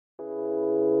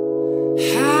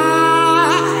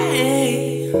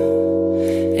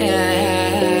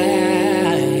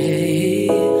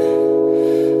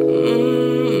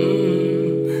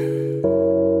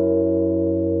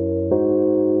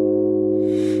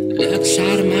Look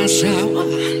side of my soul,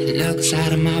 look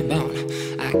side of my bone.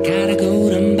 I got a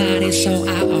golden body, so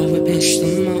I always bitch the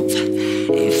move.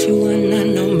 If you wanna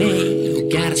know me, you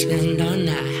gotta spend all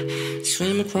night.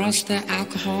 Swim across the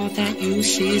alcohol that you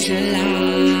see's a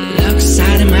lie. Look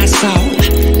side of my soul,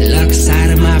 look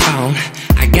side of my bone.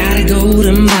 I got a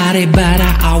golden body, but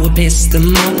I always piss the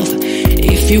move.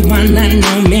 If you wanna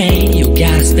know me, you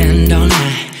gotta spend all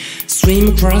night. Swim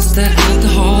across the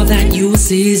alcohol that you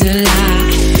see's a lie.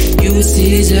 You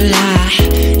see's a lie.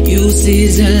 You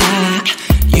see's a lie.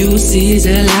 You see's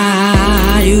a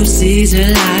lie. You see's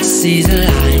a lie. See's a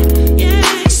lie.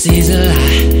 See's a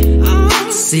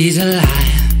lie. See's a lie.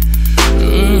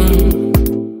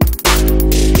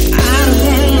 I don't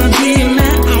wanna be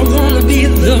mad. I wanna be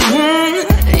the one.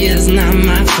 It's not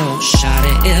my fault,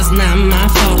 shawty. It's not my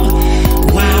fault.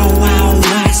 Wow, wow,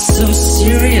 why so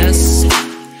serious?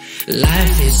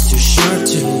 Life is too short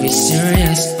to be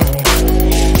serious.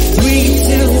 3,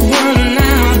 2, 1,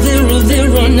 now 0,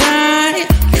 0, 9.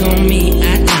 Call me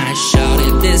at night, shout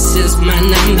it. This is my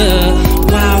number.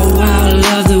 Wow, wow,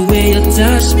 love the way you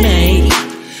touch me.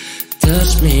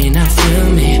 Touch me, now feel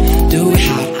me. Do it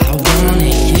how I want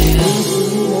it, yeah.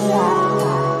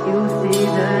 You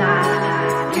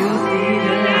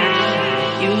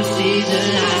see the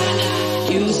light.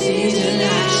 You see the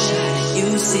light. You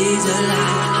see the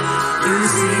light. You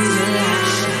see the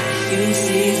light. You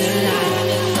see the light.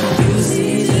 You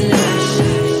see the light,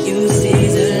 you see the light, you see the light, you see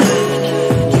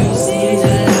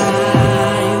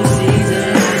the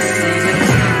light, you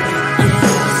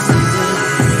see the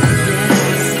light,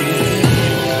 you see the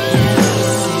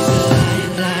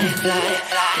light,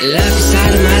 look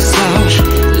inside of my soul,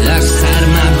 look inside of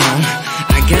my bone.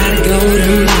 I got a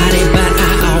golden body, but I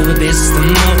always miss the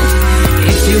most.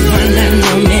 If you wanna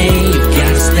know me, you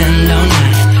gotta spend all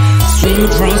night. Swim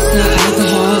across the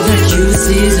alcohol that you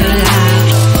see's a lie.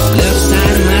 Look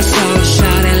side of my soul,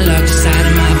 shout it, look side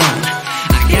of my bone.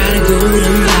 I got a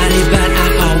golden body, but I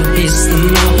always miss the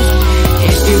most.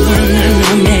 If you wanna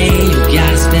know me, you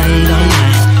gotta spend all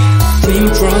night. Swim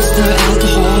across the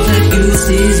alcohol that you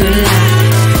see's a lie.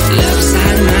 Look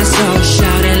side of my soul,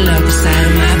 shout it, look side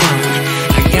of my bone.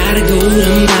 I got a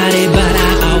golden body, but I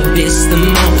always miss the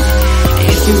most.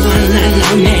 If you wanna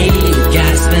know me, you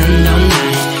gotta spend all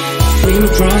night. Swim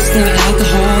across the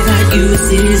alcohol that you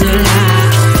see's a lie.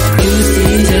 You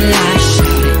see's a lie,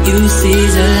 shout it. You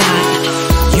see's a lie.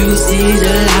 You see's a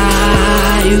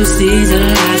lie. You see's a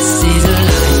lie. See's a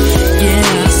lie.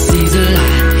 Yeah, see's a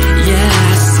lie. Yeah,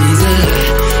 see's a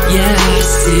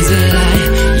lie.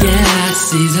 Yeah,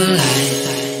 see's a lie.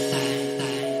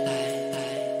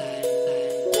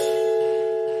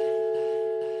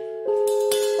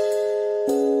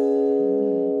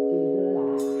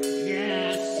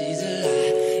 Yeah, see's a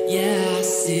lie. Yeah,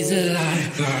 she's a lie.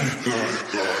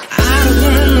 I don't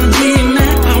wanna be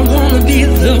mad, I wanna be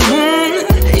the one.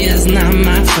 It's not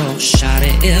my fault, shout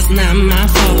it, it's not my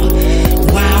fault.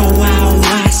 Wow, wow,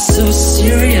 why so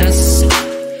serious?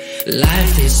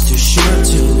 Life is too short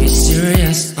to be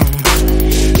serious.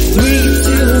 3,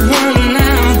 2, 1,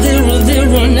 now 0,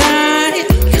 0, 9.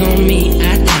 Call me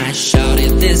at night, shout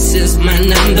it, this is my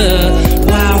number.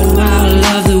 Wow, wow,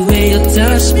 love the way you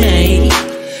touch me.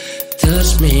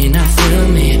 Touch me, now feel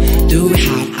me, do it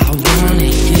how I want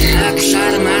it, yeah. Look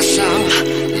side of my soul,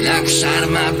 look side of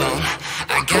my bone.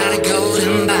 I got a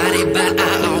golden body, but I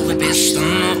always miss the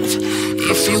move.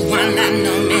 If you wanna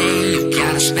know me, you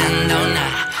gotta spend all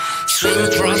night. Swing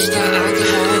across the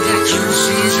alcohol that you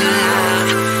see's a lie.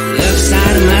 Look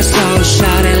side of my soul,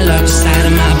 shout it, look side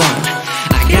of my bone.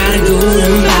 I got a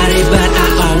golden body, but I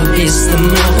always miss the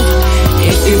move.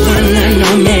 If you wanna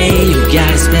know me, you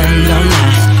gotta spend all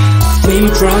night. Swim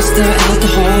across the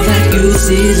alcohol that you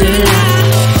see's a lie.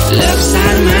 Look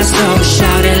side of my soul,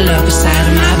 shout it, look side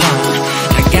of my bone.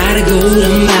 I got a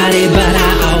golden body, but I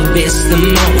always miss the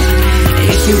most.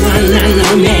 If you wanna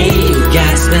know me, you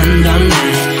gotta spend all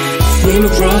night. Swim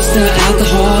across the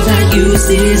alcohol that you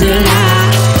see's a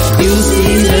lie. You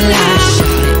see's a lie,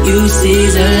 shout it, you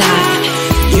see's a lie.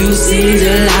 You see's a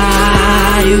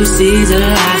lie, you see's a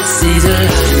lie, see's a lie.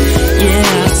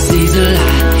 Yeah, see's a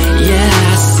lie.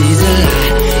 Yeah, she's a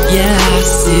lie. Yeah,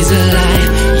 she's a lie.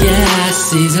 Yeah,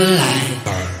 she's a lie.